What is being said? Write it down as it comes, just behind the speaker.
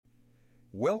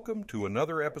Welcome to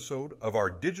another episode of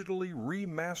our digitally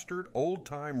remastered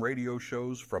old-time radio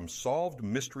shows from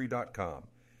SolvedMystery.com.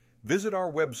 Visit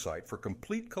our website for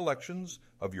complete collections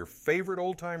of your favorite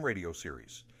old-time radio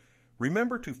series.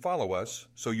 Remember to follow us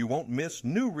so you won't miss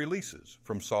new releases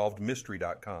from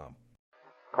SolvedMystery.com.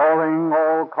 Calling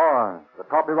all cars, the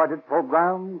copyrighted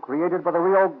program created by the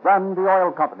Rio Grande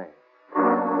Oil Company.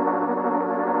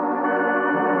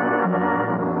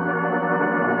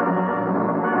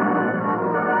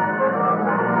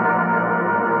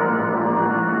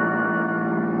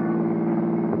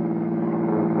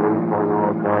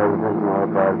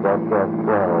 Broadcast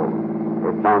 12.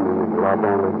 It's sounding at the Los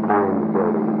Angeles Times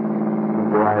building. Keep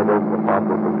your eye open for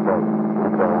possible mistake.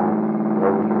 That's all right.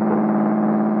 Over to you.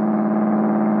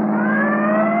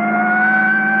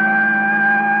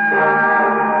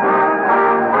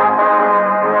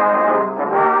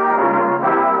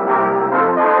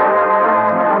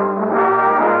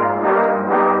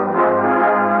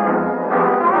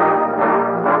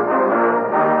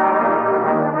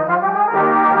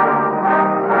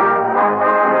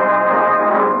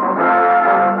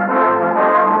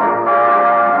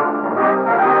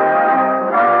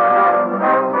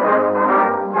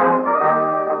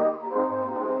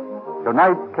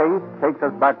 Tonight's case takes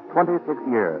us back 26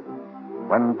 years,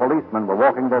 when policemen were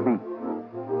walking their beat,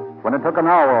 when it took an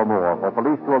hour or more for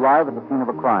police to arrive at the scene of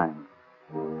a crime,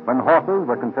 when horses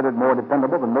were considered more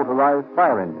dependable than motorized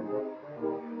fire engines,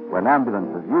 when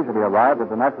ambulances usually arrived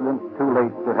at an accident too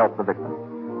late to help the victim.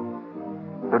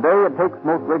 Today, it takes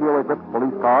most radio-equipped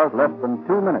police cars less than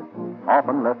 2 minutes,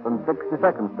 often less than 60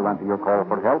 seconds to answer your call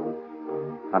for help,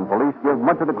 and police give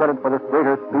much of the credit for this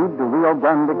greater speed to Rio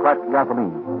Grande cracked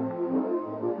gasoline.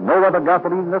 No other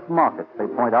gasoline in this market, they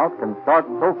point out, can start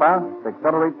so fast,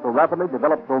 accelerate so rapidly,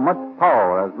 develop so much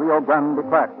power as Rio Grande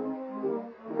cracked.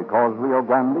 Because Rio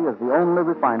Grande is the only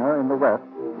refiner in the West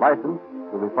licensed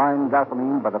to refine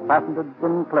gasoline by the patented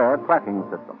Sinclair cracking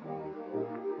system.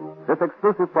 This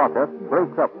exclusive process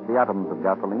breaks up the atoms of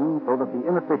gasoline so that the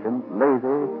inefficient,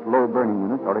 lazy, slow-burning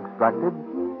units are extracted,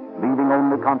 leaving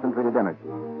only concentrated energy.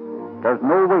 There's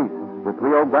no waste with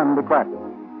Rio Grande cracked,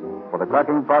 for the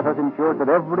cracking process ensures that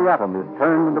every atom is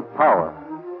turned into power,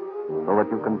 so that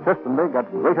you consistently get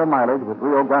greater mileage with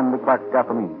Rio Grande cracked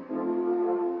gasoline.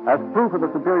 As proof of the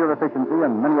superior efficiency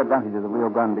and many advantages of Rio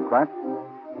Grande cracked,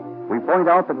 we point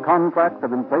out that contracts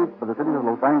have been placed for the cities of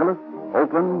Los Angeles,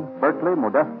 Oakland, Berkeley,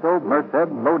 Modesto,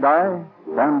 Merced, Lodi,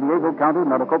 San Diego County,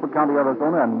 Maricopa County,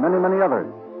 Arizona, and many, many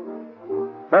others,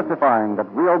 specifying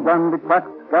that Rio Grande cracked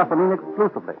gasoline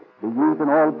exclusively be used in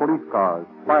all police cars,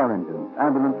 fire engines,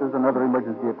 ambulances, and other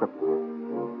emergency equipment.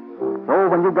 So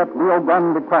when you get Rio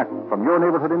Grande cracked from your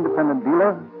neighborhood independent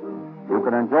dealer, you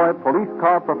can enjoy police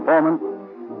car performance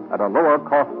at a lower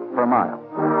cost per mile.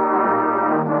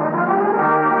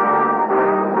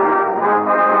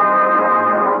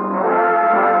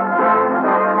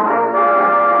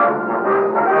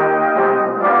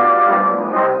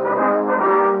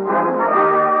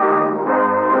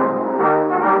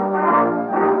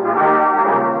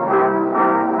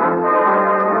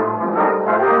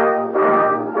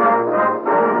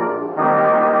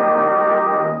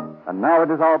 Now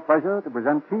it is our pleasure to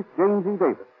present Chief James E.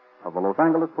 Davis of the Los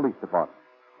Angeles Police Department.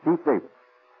 Chief Davis.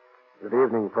 Good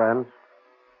evening, friends.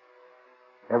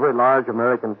 Every large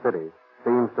American city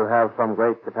seems to have some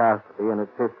great catastrophe in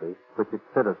its history which its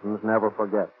citizens never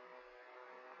forget.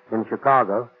 In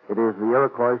Chicago, it is the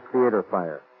Iroquois Theater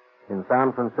fire. In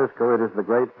San Francisco, it is the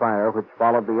Great Fire which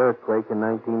followed the earthquake in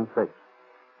 1906.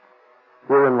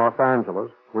 Here in Los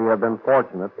Angeles, we have been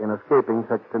fortunate in escaping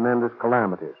such tremendous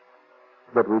calamities.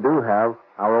 But we do have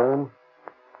our own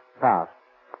past,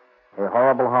 a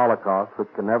horrible Holocaust which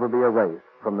can never be erased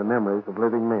from the memories of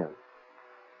living men.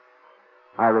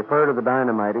 I refer to the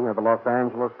dynamiting of the Los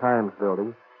Angeles Times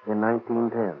building in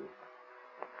 1910.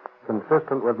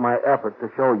 Consistent with my effort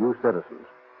to show you citizens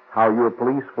how your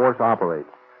police force operates,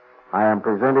 I am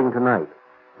presenting tonight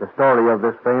the story of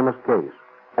this famous case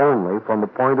only from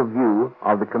the point of view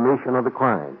of the commission of the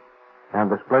crime and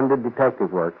the splendid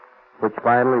detective work which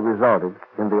finally resulted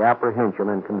in the apprehension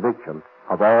and conviction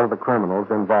of all the criminals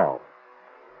involved.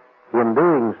 In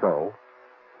doing so,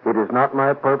 it is not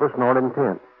my purpose nor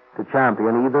intent to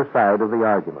champion either side of the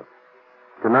argument.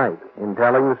 Tonight, in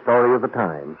telling the story of the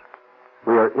times,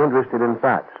 we are interested in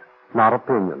facts, not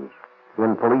opinions,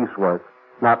 in police work,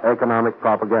 not economic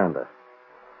propaganda.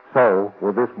 So,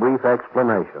 with this brief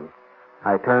explanation,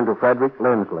 I turn to Frederick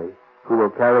Lindsley, who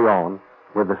will carry on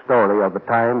with the story of the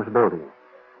Times building.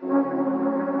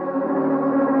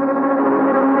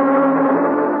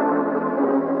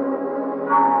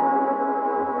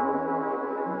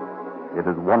 It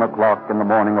is 1 o'clock in the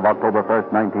morning of October 1st,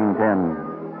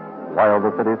 1910. While the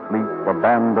city sleeps, a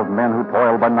band of men who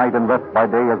toil by night and rest by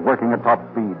day is working at top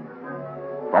speed.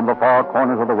 From the far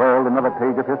corners of the world, another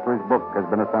page of history's book has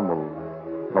been assembled.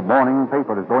 The morning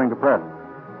paper is going to press.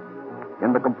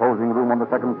 In the composing room on the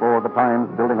second floor of the Times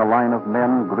building, a line of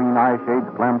men, green eye shades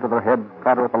clammed to their heads,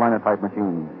 clatter at the linotype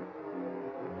machine.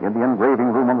 In the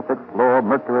engraving room on the sixth floor,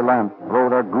 mercury lamps throw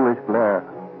their ghoulish glare.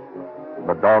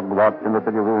 The dog watch in the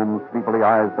city room sleepily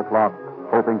eyes the clock,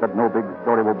 hoping that no big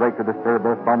story will break to disturb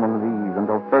their somnolent ease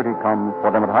until 30 comes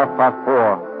for them at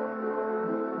 4:30.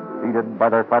 Seated by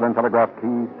their silent telegraph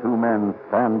keys, 2 men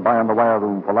stand by in the wire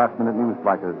room for last-minute news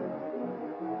flashes.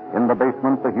 In the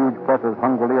basement, the huge presses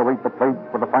hungrily await the plates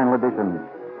for the final edition.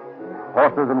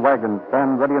 Horses and wagons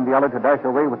stand ready in the alley to dash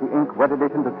away with the ink-wet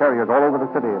edition to carriers all over the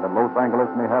city that Los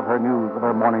Angeles may have her news with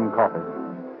her morning coffee.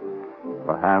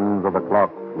 The hands of the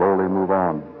clock slowly move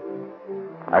on.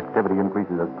 Activity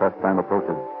increases as press time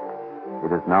approaches.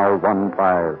 It is now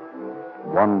 1:05,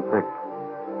 1:06.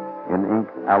 In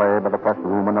Ink's alley by the press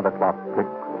room, another clock ticks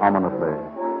ominously,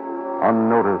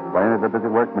 unnoticed by any of the busy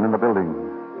workmen in the building.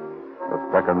 The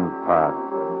seconds pass.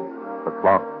 The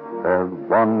clock says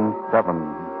 1:07,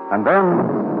 and then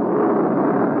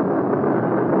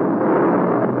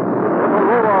with a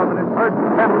roar that is heard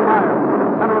 10 miles,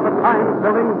 the center of the Times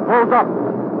building blows up.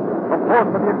 The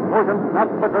force of the explosion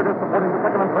snaps the girders supporting the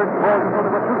second and third floors until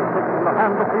there were 2 sticks in the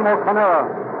hands of Primo Carnera.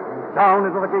 Down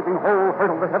into the gaping hole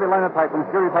hurtled the heavy linotype and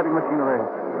stereotyping machinery,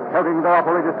 carrying their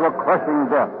operators to a crushing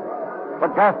death. The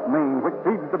gas main which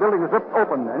feeds the building is ripped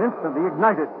open and instantly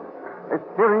ignited. A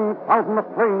searing fountain of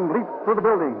flame leaps through the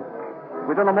building.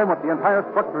 Within a moment, the entire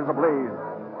structure is ablaze.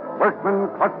 Workmen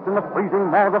clutched in the freezing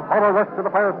maws of horror rush to the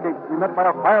fire escape to be met by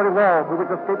a fiery wall through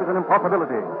which escape is an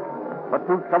impossibility. The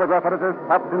 2 telegraph editors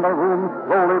trapped in their rooms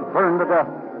slowly burn to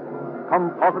death.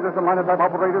 Compositors and linotype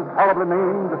operators horribly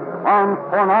maimed, arms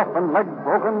torn off and legs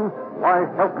broken, lie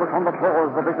helpless on the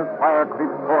floors the vicious fire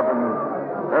creeps toward them.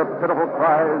 Their pitiful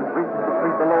cries reach the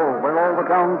street below, where all the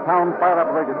downtown fire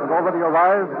apparatus has already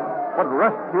arrived, but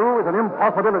rescue is an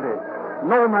impossibility.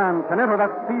 No man can enter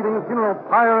that seething funeral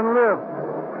pyre and live.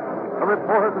 The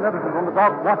reporters and editors on the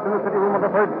dog watch in the city room on the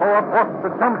 3rd floor are forced to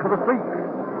jump to the street.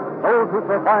 Those who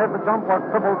survive the jump are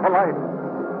crippled for life.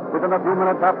 Within a few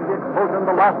minutes after the explosion,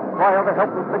 the last cry of the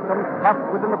helpless victims trapped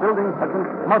within the building has been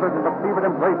smothered in the fevered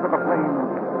embrace of the flames.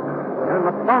 In an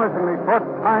astonishingly short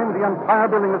time, the entire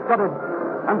building is gutted,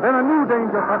 and then a new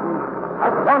danger threatens.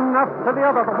 As one after the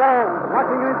other, the walls,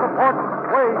 lacking any support,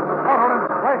 sway, totter, and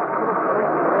crash to the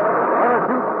street. Where a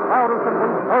huge crowd of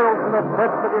citizens hurled from their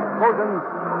beds to the explosion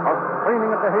are straining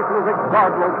at the hastily rigged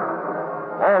guard ropes.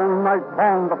 All night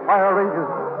long, the fire rages,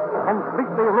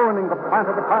 completely ruining the plant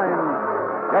of the Times.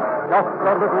 Yet just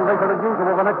a little later than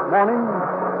usual the next morning,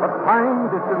 the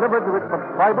Times is delivered to its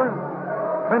subscribers,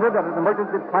 printed at an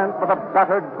emergency plant for the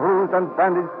battered, bruised, and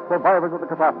bandaged survivors of the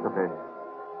catastrophe.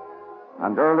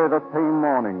 And early the same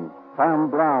morning, Sam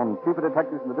Brown, chief of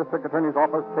detectives in the district attorney's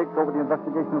office, takes over the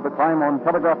investigation of the crime on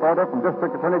telegraph order from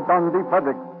District Attorney John D.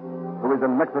 Fredericks, who is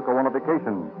in Mexico on a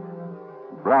vacation.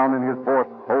 Brown and his force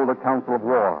hold a council of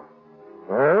war.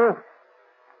 Well,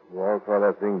 you all saw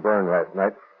that thing burn last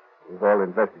night. You've all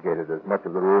investigated as much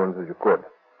of the ruins as you could.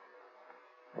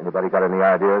 Anybody got any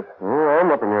ideas? Oh,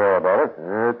 I'm up in the air about it.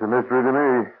 It's a mystery to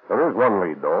me. There is one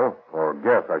lead, though. Or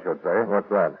guess, I should say. What's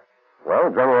that?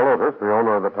 Well, General Otis, the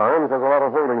owner of the Times, has a lot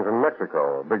of holdings in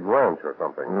Mexico. A big ranch or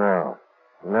something. No,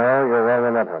 you're wrong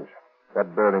on that hunch.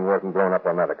 That building wasn't blown up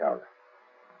on that account.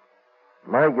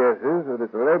 My guess is that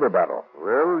it's a labor battle.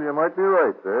 Well, you might be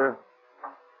right there.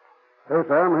 Hey,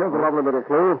 Sam, here's a lovely little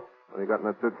clue. What do you got in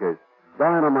that suitcase?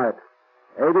 Dynamite.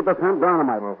 80%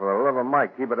 dynamite. Well, for the love of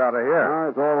Mike, keep it out of here.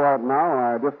 It's all right now.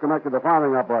 I disconnected the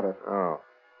firing apparatus. Oh.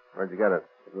 Where'd you get it?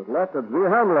 It was left at Z.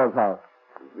 Handler's house.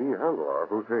 Z. Handler?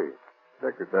 Who's he?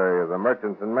 Secretary of the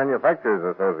Merchants and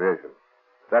Manufacturers Association.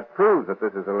 That proves that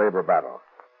this is a labor battle.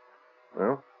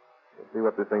 Well, let's see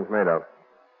what this thing's made of.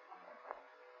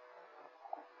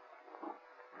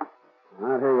 All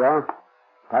right, here you are.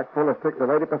 Packed full of sticks of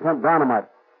 80% dynamite.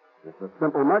 It's a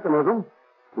simple mechanism.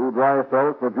 2 dry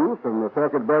cells produced and the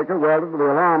circuit breaker welded to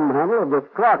the alarm handle of this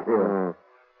clock here.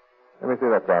 Let me see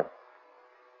that clock.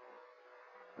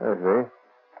 There, see.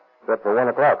 Set for 1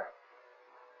 o'clock.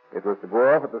 It was to go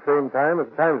off at the same time as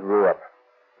the Times blew up.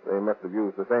 They must have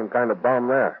used the same kind of bomb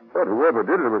there. But whoever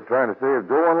did it was trying to save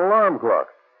dough on alarm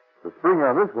clocks. The spring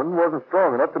on this one wasn't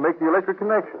strong enough to make the electric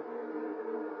connection.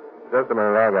 Just a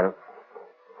minute, I got it.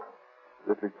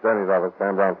 District Attorney's Office,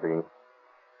 Sam Brown speaking.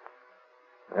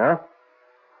 Yeah?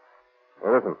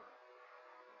 Well, listen.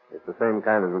 It's the same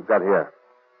kind as we've got here.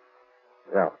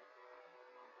 Yeah.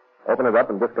 Open it up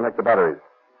and disconnect the batteries.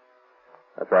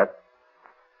 That's right.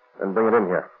 Then bring it in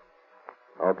here.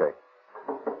 Okay.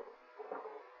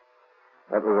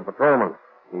 That was a patrolman.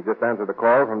 He just answered the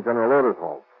call from General Loder's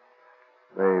home.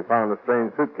 They found a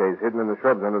strange suitcase hidden in the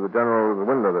shrubs under the general's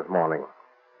window this morning.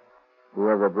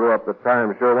 Whoever blew up the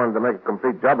time sure wanted to make a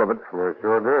complete job of it. We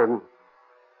sure did.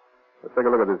 Let's take a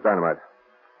look at this dynamite.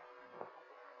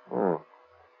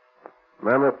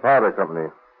 Mammoth Powder Company,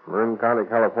 Marin County,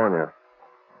 California.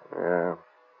 Yeah.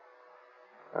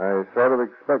 I sort of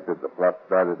expected the plot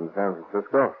started in San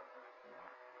Francisco.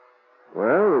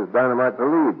 Well, there's dynamite to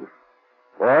lead.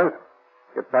 Boys,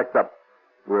 get packed up.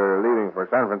 We're leaving for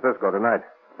San Francisco tonight.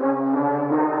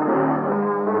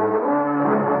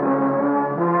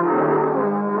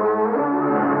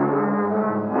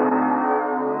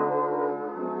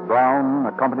 Brown,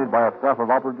 accompanied by a staff of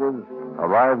operatives,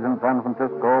 arrives in San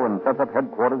Francisco and sets up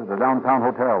headquarters at a downtown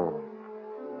hotel.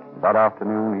 That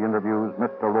afternoon, he interviews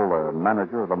Mr. Roller,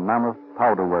 manager of the Mammoth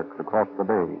Powder Works across the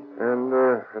bay. And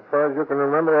as far as you can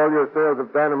remember, all your sales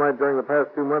of dynamite during the past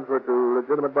 2 months were to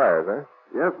legitimate buyers, eh?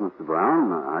 Yes, Mr.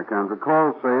 Brown. I can't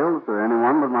recall sales to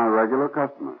anyone but my regular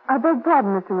customers. I beg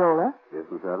pardon, Mr. Roller. Yes,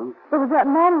 Miss Adams? There was that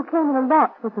man who came in a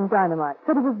launch with some dynamite.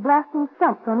 Said he was blasting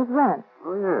stumps on his ranch.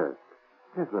 Oh, yes.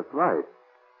 Yes, that's right.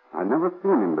 I'd never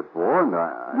seen him before, and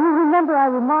I... Do you remember I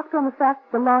remarked on the fact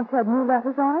that the launch had new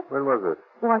letters on it? When was this?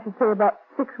 Well, I should say about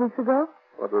 6 weeks ago.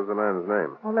 What was the man's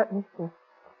name? Oh, let me see.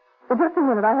 Well, just a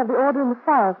minute. I have the order in the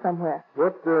file somewhere.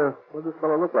 What does this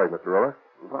fellow look like, Mr. Roller?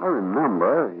 If I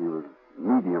remember, he was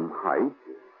medium height,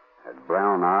 had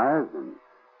brown eyes, and...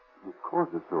 Of course,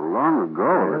 it's so long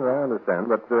ago. Yes, I understand,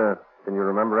 but can you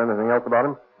remember anything else about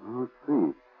him? Let's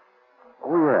see.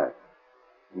 Oh, yes.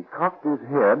 He cocked his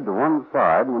head to one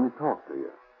side when he talked to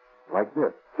you. Like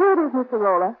this. Here it is, Mr.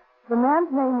 Roller. The man's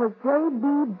name was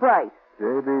J.B. Bryce.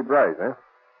 J.B. Bryce, eh?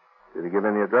 Did he give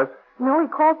any address? No,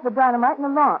 he called for the dynamite in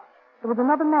the launch. There was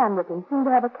another man with him. Seemed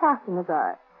to have a cast in his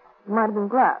eye. It might have been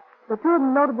glass. The two of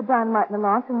them loaded the dynamite in the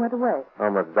launch and went away.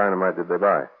 How much dynamite did they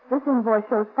buy? This invoice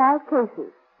shows 5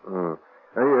 cases.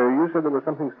 Hey, you said there was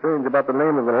something strange about the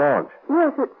name of the launch.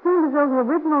 Yes, it seemed as though the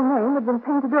original name had been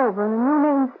painted over and a new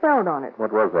name spelled on it.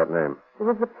 What was that name? It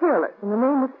was the Peerless, and the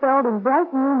name was spelled in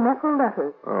bright new metal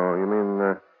letters. Oh, you mean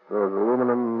those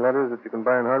aluminum letters that you can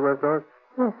buy in hardware stores?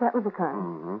 Yes, that was the kind.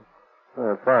 Mm-hmm. Oh,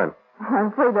 that's fine.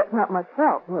 I'm afraid that's not much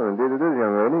help. Well, indeed it is,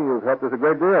 young lady. You've helped us a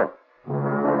great deal.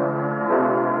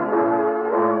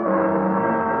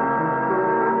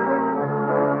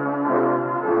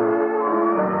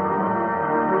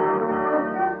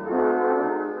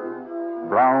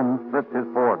 Brown stripped his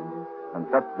Ford and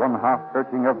sets one half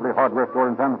searching every hardware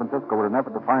store in San Francisco in an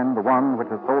effort to find the one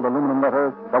which has sold aluminum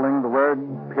letters spelling the word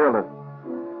Peerless.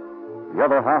 The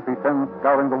other half he sends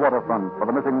scouring the waterfront for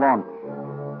the missing launch.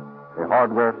 A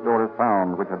hardware store is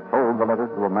found which had sold the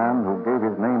letters to a man who gave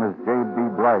his name as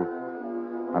J.B. Bryce.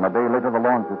 And a day later, the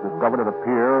launch is discovered at a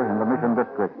pier in the Mission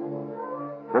District.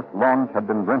 This launch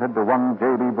had been rented to one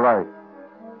J.B. Bryce.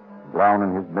 Brown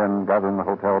and his men gather in the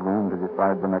hotel room to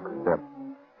decide the next step.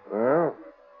 Well,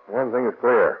 one thing is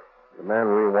clear. The man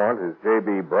we want is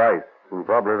J.B. Bryce. And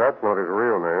probably that's not his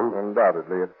real name.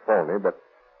 Undoubtedly, it's phony, but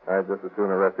I'd just as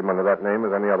soon arrest him under that name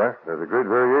as any other. There's a great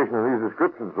variation in these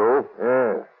descriptions, though.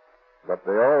 Yes, but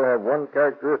they all have one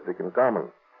characteristic in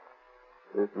common.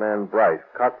 This man Bryce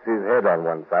cocks his head on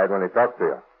one side when he talks to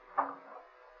you.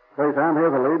 Say, Sam,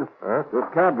 here's the lead. Huh? This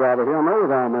cab driver here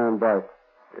knows our man Bryce.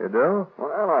 You do?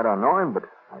 Well, I don't know him, but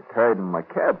I carried him in my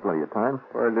cab plenty of times.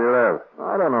 Where do you live?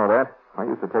 I don't know that. I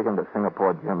used to take him to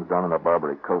Singapore Jim's down on the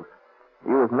Barbary Coast.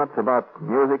 He was nuts about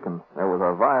music, and there was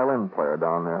a violin player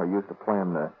down there who used to play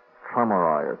him the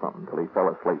Trummerai or something till he fell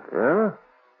asleep. Yeah?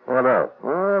 What else?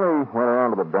 Well, he went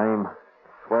around to the dame.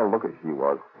 Swell looker she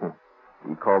was.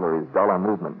 He called her his Dollar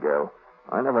Movement girl.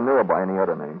 I never knew her by any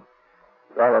other name.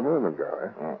 Dollar Movement girl,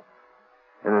 eh? Yeah.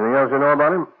 Anything else you know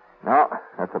about him? No,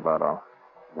 that's about all.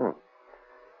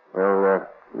 Well,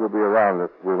 you'll be around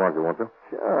if we want you, won't you?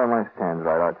 Sure, my stand's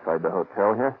right outside the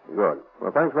hotel here. Good.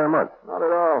 Well, thanks very much. Not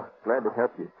at all. Glad to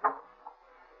help you.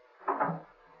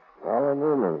 Dollar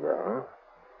Movement girl, huh?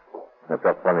 That's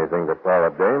a funny thing to call a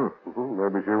dame.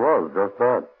 Maybe she was, just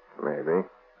that. Maybe.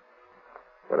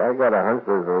 But I got a hunch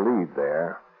there's a lead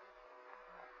there.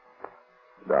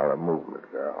 Dollar Movement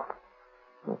girl.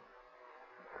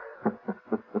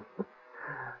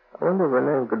 I wonder if her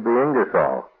name could be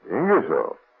Ingersoll.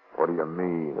 Ingersoll? What do you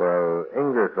mean? Well,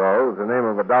 Ingersoll is the name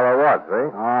of a dollar watch, eh?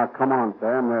 Ah, come on,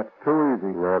 Sam. That's too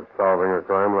easy. Not solving a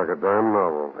crime like a damn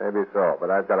novel. Maybe so,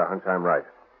 but I've got a hunch I'm right.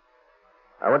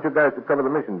 I want you guys to cover the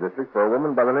Mission District for a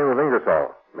woman by the name of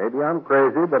Ingersoll. Maybe I'm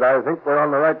crazy, but I think we're on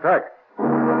the right track.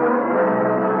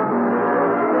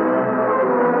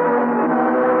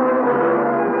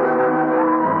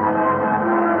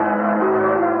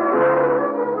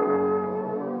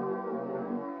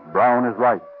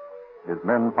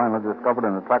 men finally discovered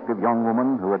an attractive young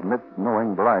woman who admits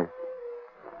knowing Bryce.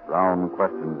 Brown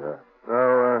questioned her.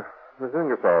 Now, Miss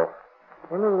Ingersoll,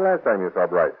 when was the last time you saw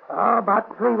Bryce? Oh,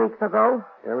 about 3 weeks ago.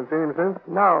 You haven't seen him since?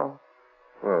 No.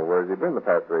 Well, where's he been the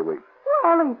past 3 weeks?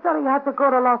 Well, he said he had to go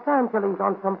to Los Angeles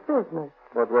on some business.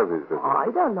 What was his business? I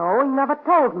don't know. He never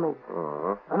told me.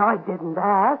 Uh-huh. And I didn't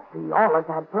ask. He always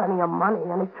had plenty of money,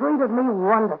 and he treated me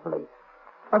wonderfully.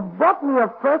 Bought me a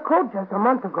fur coat just a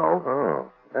month ago.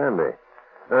 Oh, Andy.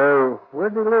 Where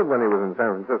did he live when he was in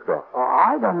San Francisco? Oh,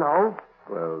 I don't know.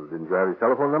 Well, didn't you have his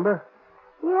telephone number?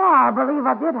 Yeah, I believe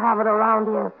I did have it around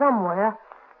here somewhere.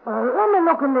 Let me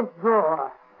look in this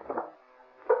drawer.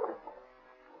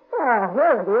 Yeah,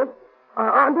 here it is.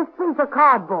 On this piece of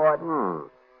cardboard.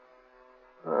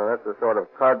 That's the sort of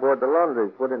cardboard the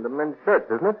laundries put into men's shirts,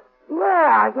 isn't it?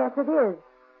 Yeah, I guess it is.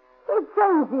 He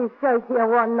changed his shirt here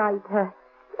one night.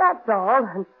 That's all.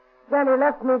 And then he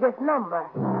left me this number.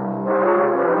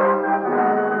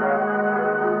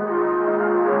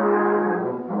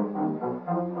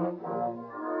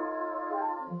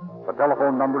 The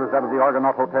telephone number is that of the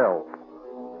Argonaut Hotel.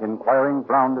 Inquiring,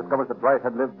 Brown discovers that Bryce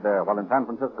had lived there while in San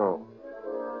Francisco.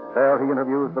 There he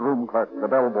interviews the room clerk,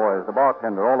 the bellboys, the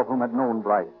bartender, all of whom had known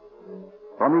Bryce.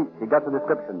 From each, he gets a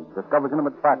description, discovers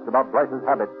intimate facts about Bryce's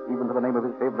habits, even to the name of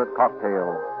his favorite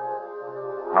cocktail.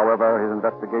 However, his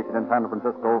investigation in San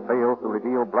Francisco fails to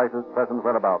reveal Bryce's present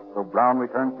whereabouts, so Brown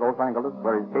returns to Los Angeles,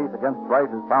 where his case against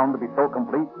Bryce is found to be so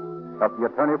complete that the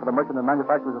attorney for the Merchant and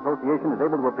Manufacturers Association is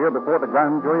able to appear before the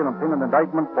grand jury and obtain an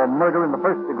indictment for murder in the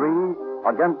first degree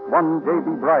against one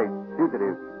J.B. Bryce,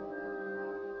 fugitive.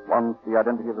 Once the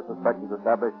identity of the suspect is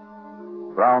established,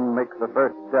 Brown makes the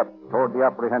first step toward the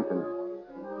apprehension.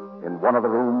 In one of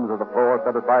the rooms of the floor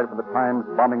set aside for the Times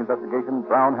bombing investigation,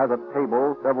 Brown has a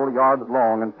table several yards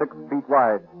long and 6 feet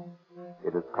wide.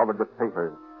 It is covered with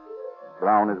papers.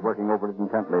 Brown is working over it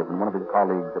intently when one of his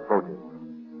colleagues approaches.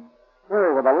 Hey,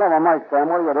 with the love of Mike, Sam,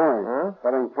 what are you doing? Huh?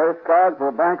 Setting place cards for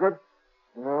a banquet?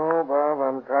 No, Bob,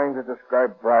 I'm trying to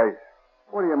describe Bryce.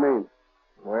 What do you mean?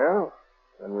 Well,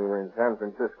 when we were in San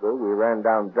Francisco, we ran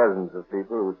down dozens of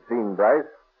people who'd seen Bryce.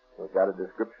 We got a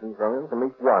description from him from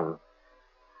each one.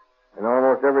 And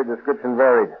almost every description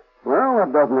varied. Well,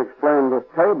 that doesn't explain this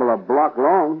table a block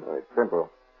long. It's simple.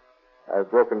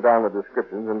 I've broken down the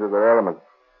descriptions into their elements.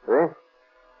 See?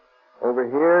 Over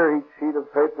here, each sheet of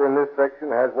paper in this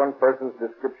section has one person's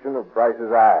description of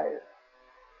Bryce's eyes.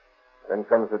 Then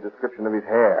comes the description of his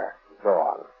hair, and so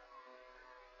on.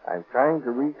 I'm trying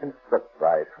to reconstruct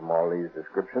Bryce from all these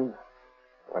descriptions.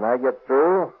 When I get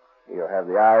through, he'll have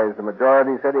the eyes the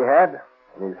majority said he had,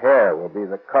 and his hair will be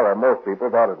the color most people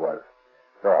thought it was.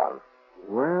 So on.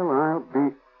 Well, I'll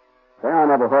be... Say, I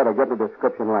never heard of getting a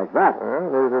description like that. Well,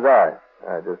 neither did I.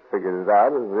 I just figured it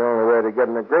out as the only way to get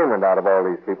an agreement out of all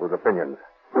these people's opinions.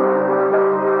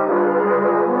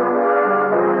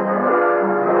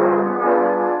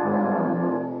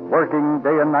 Working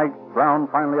day and night, Brown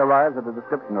finally arrives at the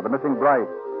description of the missing Bryce,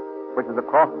 which is a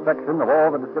cross-section of all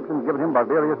the descriptions given him by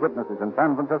various witnesses in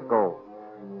San Francisco.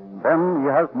 Then he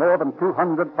has more than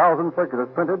 200,000 circulars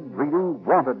printed, reading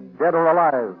 "Wanted, Dead or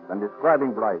Alive," and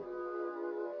describing Bryce.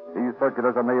 These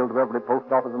circulars are mailed to every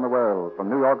post office in the world, from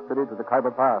New York City to the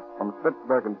Khyber Pass, from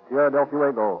Spitsbergen to Tierra del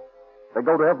Fuego. They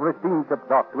go to every steamship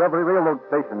dock, to every railroad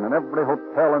station, and every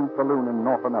hotel and saloon in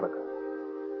North America.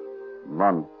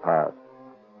 Months pass.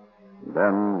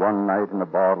 Then, one night in a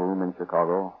barroom in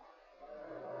Chicago...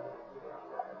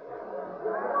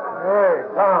 Hey,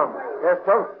 Tom. Yes,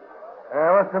 sir?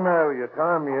 What's the matter with you,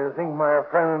 Tom? You think my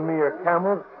friend and me are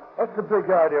camels? What's the big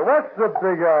idea? What's the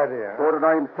big idea? So that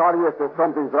I'm sorry if there's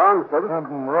something's wrong, sir.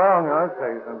 Something wrong? I'll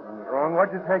say something's wrong.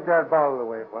 Why'd you take that bottle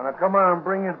away for? Now, come on and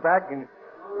bring it back and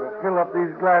fill up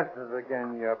these glasses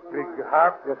again, you big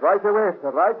harp. Just right away,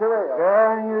 sir. Right away.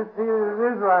 Yeah, and you see it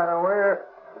is right away.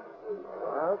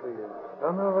 Well, the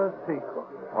son of a sequel.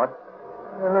 What?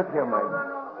 Hey, look here,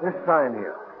 Mike. This sign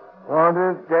here.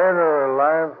 Wanted, dead or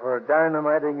alive for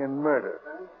dynamiting and murder.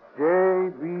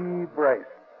 J.B. Bryce.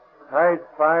 Height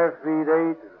 5 feet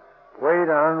 8, weight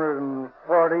 140,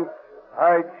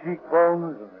 high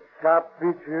cheekbones and sharp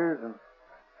features and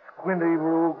squinty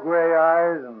blue gray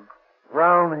eyes and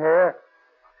brown hair.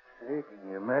 Say,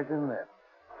 can you imagine that?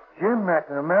 Jim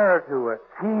McNamara to a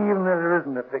T, even if there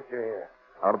isn't a picture here.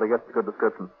 How did they get the good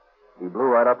description? He blew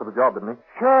right after the job, didn't he?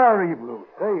 Sure he blew.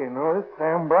 Say, you know, this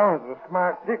Sam Brown's a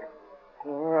smart dick.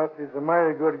 Or else he's a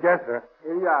mighty good guesser.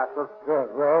 Here you are, sir.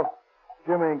 Good. Well,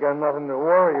 Jim ain't got nothing to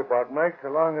worry about, Mike, so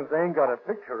long as they ain't got a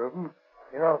picture of him.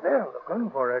 You know, they're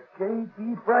looking for a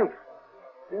J.B. Bryce.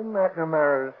 Jim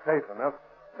McNamara is safe enough.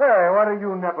 Hey, what are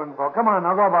you nipping for? Come on,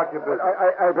 now go about your business.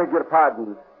 I beg your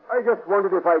pardon. I just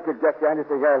wondered if I could get you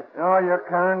anything else. No, you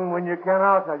can when you can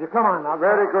outside. You come on now.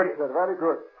 Very good, sir. Very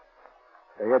good.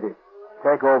 Hey, Eddie,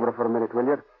 take over for a minute, will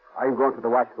you? I'm going to the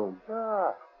washroom.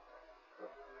 Ah.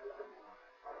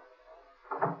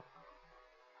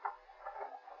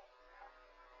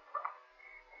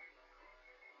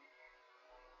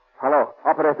 Hello,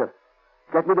 operator.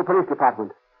 Get me the police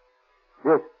department.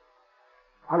 Yes.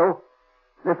 Hello.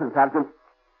 Listen, Sergeant.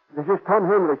 This is Tom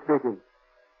Henry speaking.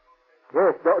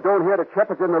 Yes, don't hear the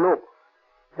chap is in the loop.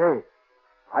 Hey,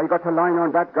 I got a line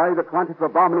on that guy that wanted for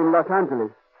bombing in Los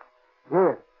Angeles.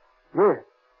 Yeah. Will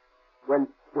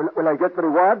I get the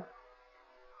reward?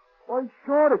 Why,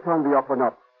 sure, it's on the up and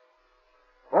up.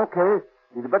 Okay,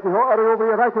 you'd better hurry over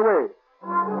here right away.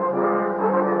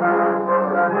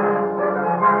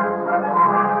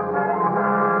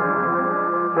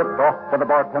 Tipped off by the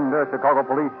bartender, Chicago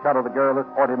police shadow the garrulous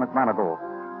Forty McManigal.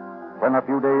 When a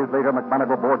few days later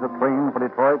McManigal boards a train for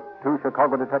Detroit, two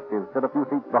Chicago detectives sit a few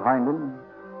seats behind him,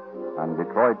 and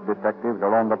Detroit detectives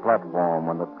are on the platform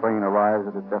when the train arrives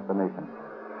at its destination.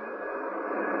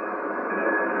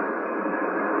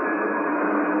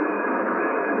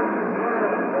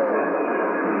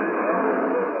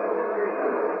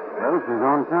 Well, she's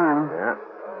on time. Yeah.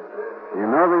 You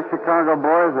know these Chicago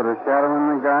boys that are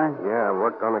shadowing the guy? Yeah, I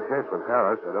worked on a case with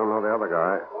Harris. I don't know the other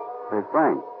guy. Hey,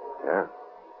 Frank. Yeah?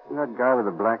 See that guy with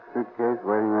the black suitcase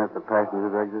waiting at the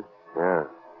passenger's exit? Yeah.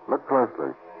 Look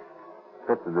closely.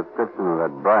 Fits the description of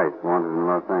that Bryce wanted in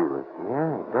Los Angeles.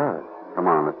 Yeah, it does.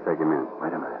 Come on, let's take him in.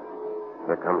 Wait a minute.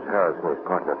 Here comes Harris and his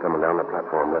partner coming down the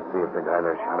platform. Let's see if the guy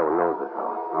they're shadowing knows this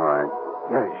fellow. All right.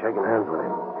 Yeah, he's shaking hands with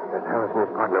him. There's Harris and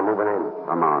his partner moving in.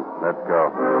 Come on, let's go.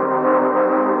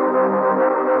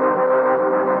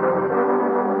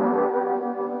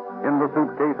 In the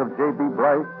suitcase of J.B.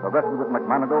 Bryce, arrested at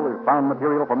McManigal, is found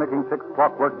material for making 6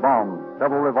 clockwork bombs,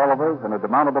 several revolvers, and a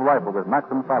demountable rifle with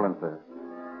Maxim silencer.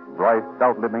 Bryce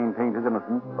stoutly maintains his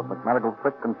innocence, but McManigal's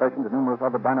quick confession to numerous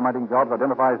other dynamiting jobs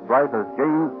identifies Bryce as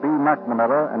James B.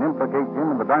 McNamara and implicates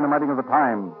him in the dynamiting of the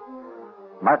Times.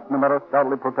 McNamara,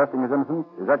 stoutly protesting his innocence,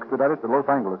 is extradited to Los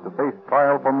Angeles to face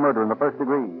trial for murder in the first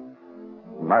degree.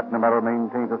 McNamara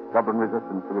maintains a stubborn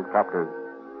resistance to his captors,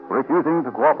 refusing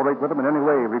to cooperate with them in any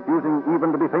way, refusing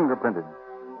even to be fingerprinted.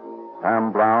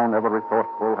 Sam Brown, ever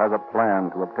resourceful, has a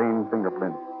plan to obtain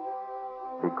fingerprints.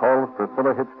 He calls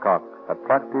Priscilla Hitchcock,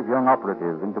 attractive young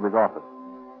operative, into his office.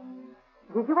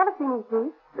 Did you want to see me,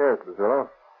 Steve? Yes, Priscilla.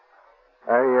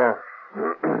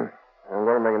 I'm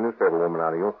going to make a newspaper woman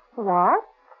out of you. What?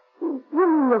 You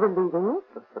mean you're relieving me?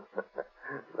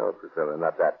 No, Priscilla,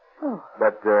 not that. Oh.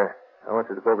 But I want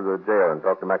you to go over to the jail and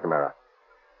talk to McNamara.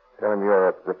 Tell him you're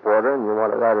a reporter and you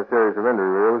want to write a series of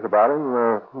interviews about him,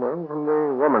 from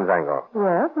the woman's angle.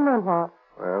 Yes, and then what?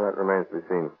 Well, that remains to be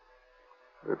seen.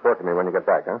 Report to me when you get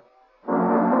back, huh?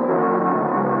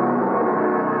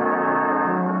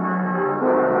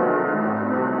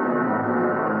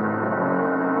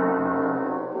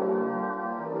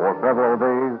 For several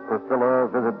days, Priscilla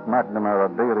visits McNamara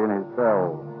daily in his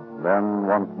cell. Then,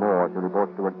 once more, she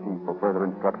reports to her chief for further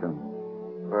instructions.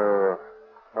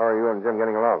 How are you and Jim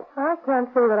getting along? I can't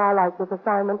say that I like this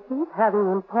assignment, Chief, having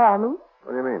him paw me.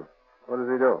 What do you mean? What does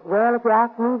he do? Well, if you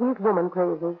ask me, he's woman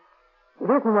crazy. It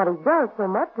isn't what he does so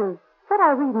much as what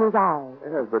I read in his eyes.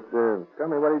 Yes, but tell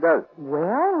me what he does.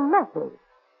 Well, nothing.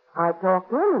 I talk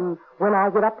to him, and when I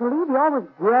get up to leave, he always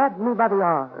grabs me by the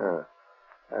arm. Yeah.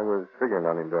 I was figuring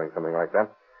on him doing something like that.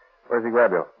 Where does he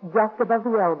grab you? Just above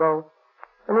the elbow.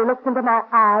 And he looks into my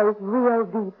eyes real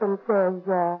deep and says,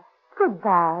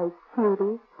 goodbye,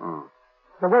 cutie.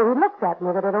 The way he looks at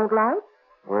me that I don't like.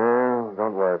 Well,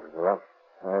 don't worry, Priscilla.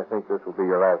 I think this will be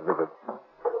your last visit.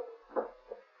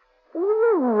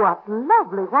 Ooh, what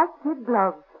lovely white kid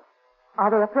gloves. Are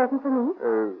they a present for me?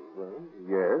 Well,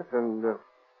 yes, and,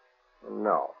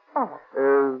 no. Oh.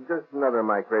 Just another of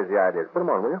my crazy ideas. Put them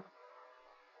on, will you?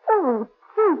 Oh,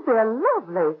 Chief, they're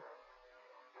lovely.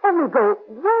 Only go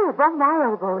way above my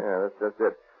elbows. Yeah, that's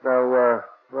it. Now,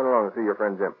 run along and see your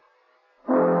friend Jim.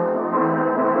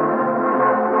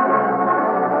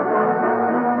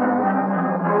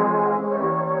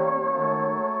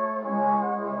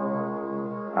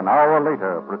 An hour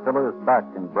later, Priscilla is back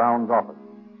in Brown's office.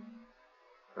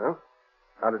 Well,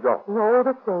 how'd it go? No,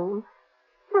 the same.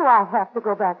 Do I have to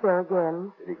go back there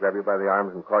again? Did he grab you by the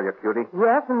arms and call you cutie?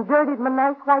 Yes, and dirtied my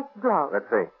nice white glove. Let's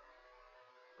see.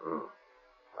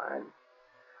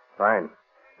 Fine.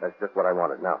 That's just what I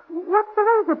wanted. Now, what's the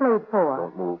razor blade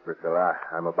for? don't move, Priscilla.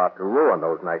 I'm about to ruin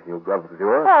those nice new gloves of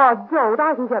yours. Oh, don't.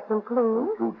 I can get them clean.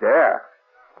 Don't you dare.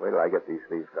 Wait till I get these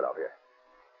sleeves cut off here.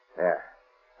 There.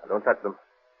 Now, don't touch them.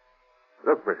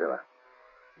 Look, Priscilla.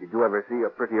 Did you ever see a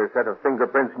prettier set of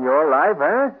fingerprints in your life,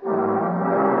 eh?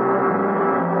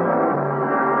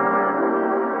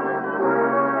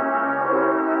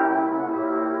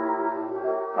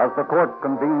 As the court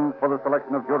convenes for the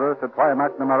selection of jurors to try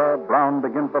McNamara, Brown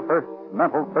begins the first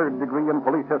mental third degree in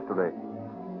police history.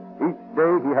 Each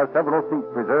day he has several seats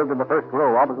reserved in the first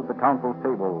row opposite the counsel's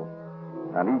table.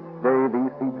 And each day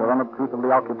these seats are unobtrusively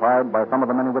occupied by some of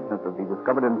the many witnesses he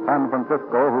discovered in San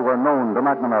Francisco who were known to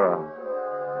McNamara.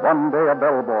 One day a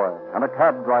bellboy and a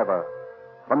cab driver.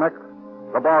 The next,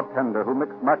 the bartender who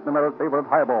mixed McNamara's favorite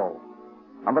highball.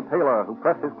 And the tailor who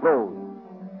pressed his clothes.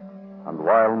 And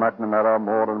while McNamara,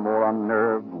 more and more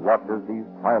unnerved, watches these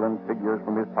silent figures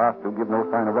from his past who give no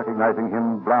sign of recognizing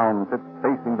him, Brown sits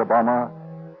facing the bomber,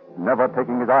 never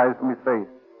taking his eyes from his face.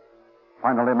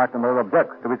 Finally, McNamara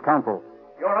objects to his counsel.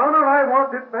 Your Honor, I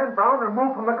want this man Brown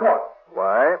removed from the court.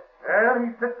 Why? Well, he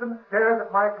sits and stares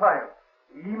at my client.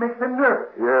 He makes him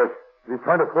nervous. Yes. He's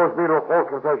trying to force me into a false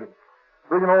confession.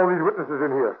 Bringing all these witnesses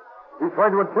in here. He's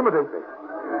trying to intimidate me.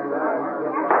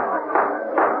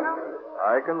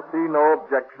 I can see no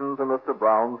objection to Mr.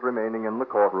 Brown's remaining in the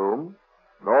courtroom,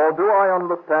 nor do I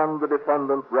understand the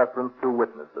defendant's reference to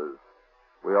witnesses.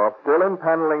 We are still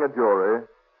impaneling a jury.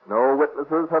 No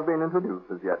witnesses have been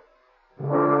introduced as yet.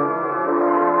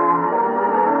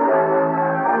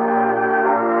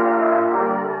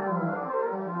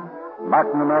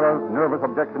 McNamara's nervous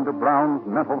objection to Brown's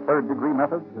mental third-degree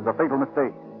methods is a fatal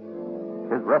mistake.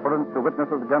 His reference to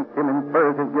witnesses against him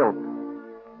infers his guilt.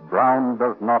 Brown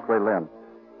does not relent.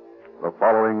 The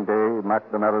following day,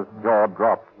 McNamara's jaw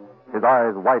drops. His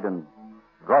eyes widen.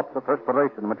 Drops of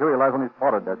perspiration materialize on his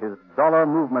forehead as his dollar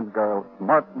movement girl,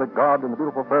 smartly garbed in the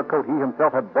beautiful fur coat he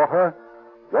himself had bought her,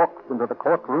 walks into the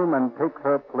courtroom and takes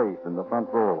her place in the front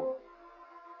row.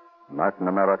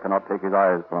 McNamara cannot take his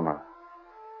eyes from her.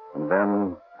 And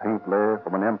then, faintly,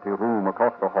 from an empty room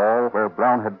across the hall where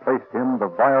Brown had placed him, the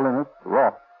violinist,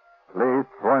 Ross, plays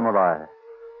Träumerei.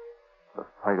 The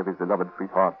sight of his beloved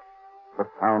sweetheart, the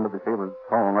sound of his favorite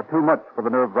song are too much for the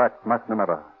nerve-racked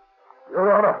McNamara. Your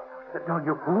Honor! Sit down,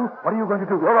 you fool. What are you going to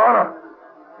do? Your Honor!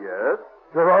 Yes?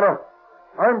 Your Honor!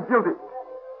 I'm guilty.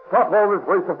 Stop all this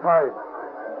waste of time.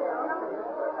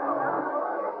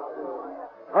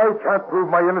 I can't prove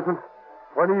my innocence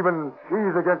when even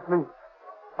she's against me.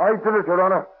 I did it, Your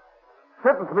Honor.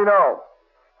 Sentence me now.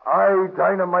 I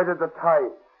dynamited the tie.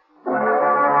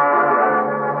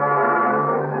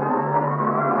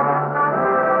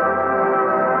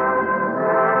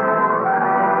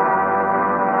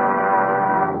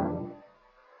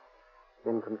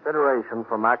 In consideration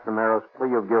for McNamara's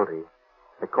plea of guilty,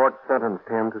 the court sentenced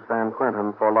him to San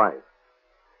Quentin for life.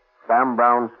 Sam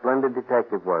Brown's splendid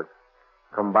detective work,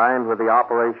 combined with the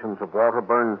operations of Walter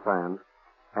Burnsand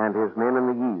and his men in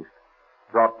the East,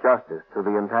 brought justice to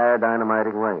the entire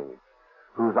dynamiting ring,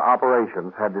 whose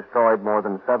operations had destroyed more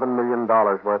than $7 million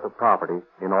worth of property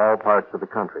in all parts of the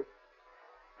country.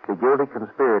 The guilty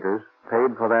conspirators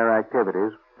paid for their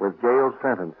activities with jail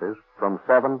sentences from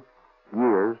 7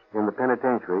 years in the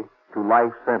penitentiary to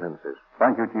life sentences.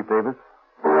 Thank you, Chief Davis.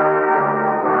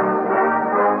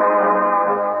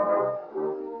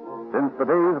 Since the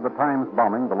days of the Times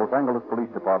bombing, the Los Angeles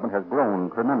Police Department has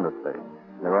grown tremendously.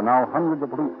 There are now hundreds of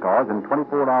police cars in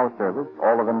 24-hour service,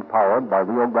 all of them powered by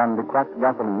Rio Grande cracked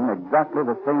gasoline, exactly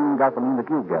the same gasoline that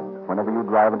you get whenever you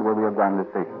drive into a Rio Grande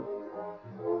station.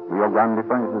 Rio Grande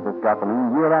furnishes this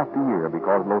gasoline year after year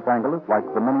because Los Angeles, like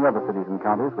the many other cities and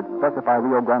counties which specify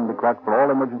Rio Grande crack for all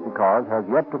emergency cars, has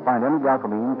yet to find any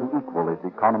gasoline to equal its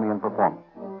economy and performance.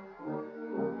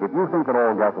 If you think that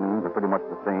all gasolines are pretty much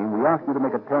the same, we ask you to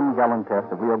make a 10-gallon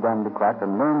test of Rio Grande crack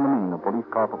and learn the meaning of police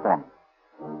car performance.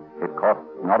 It costs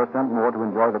not a cent more to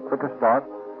enjoy the quicker start,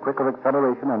 quicker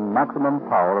acceleration, and maximum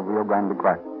power of Rio Grande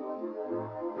crack.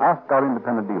 Ask our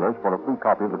independent dealers for a free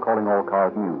copy of the Calling All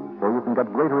Cars News so you can get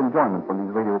greater enjoyment from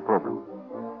these radio programs.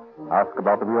 Ask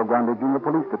about the Rio Grande Junior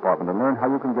Police Department and learn how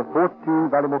you can give 14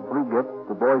 valuable free gifts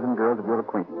to boys and girls of your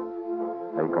acquaintance.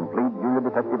 A complete junior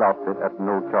detective outfit at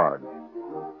no charge.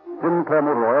 Sinclair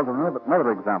Motor Oils are another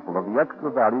example of the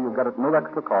extra value you get at no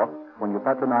extra cost when you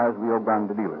patronize Rio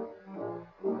Grande dealers.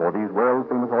 For these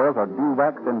world-famous oils are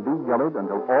de-waxed and de-jellied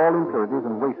until all impurities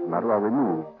and waste matter are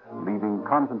removed, leaving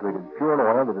concentrated pure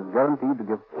oil that is guaranteed to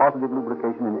give positive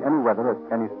lubrication in any weather at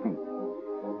any speed.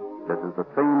 This is the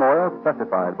same oil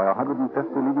specified by 150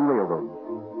 leading railroads,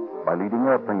 by leading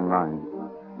airplane lines,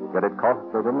 yet it costs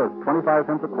as little as 25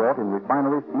 cents a quart in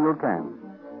refinery sealed cans.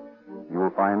 You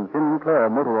will find Sinclair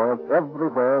Motor Oils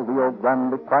everywhere Rio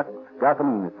Grande cracked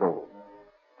gasoline is sold.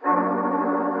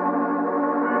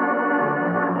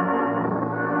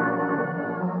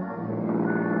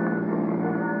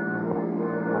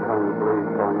 Please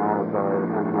calling all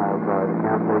authorities, attention all authorities,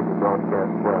 cancellation of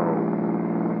broadcast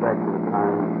 12. Back to the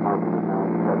time of the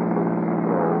announced substance.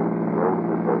 Roll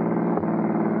to station.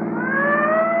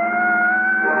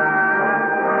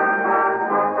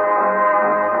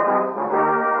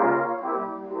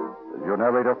 Your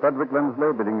narrator, Frederick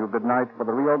Lindsley, bidding you good night for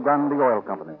the Rio Grande Oil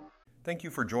Company. Thank you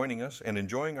for joining us and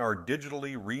enjoying our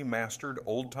digitally remastered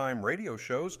old-time radio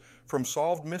shows from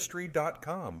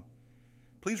SolvedMystery.com.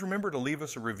 Please remember to leave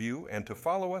us a review and to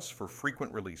follow us for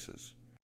frequent releases.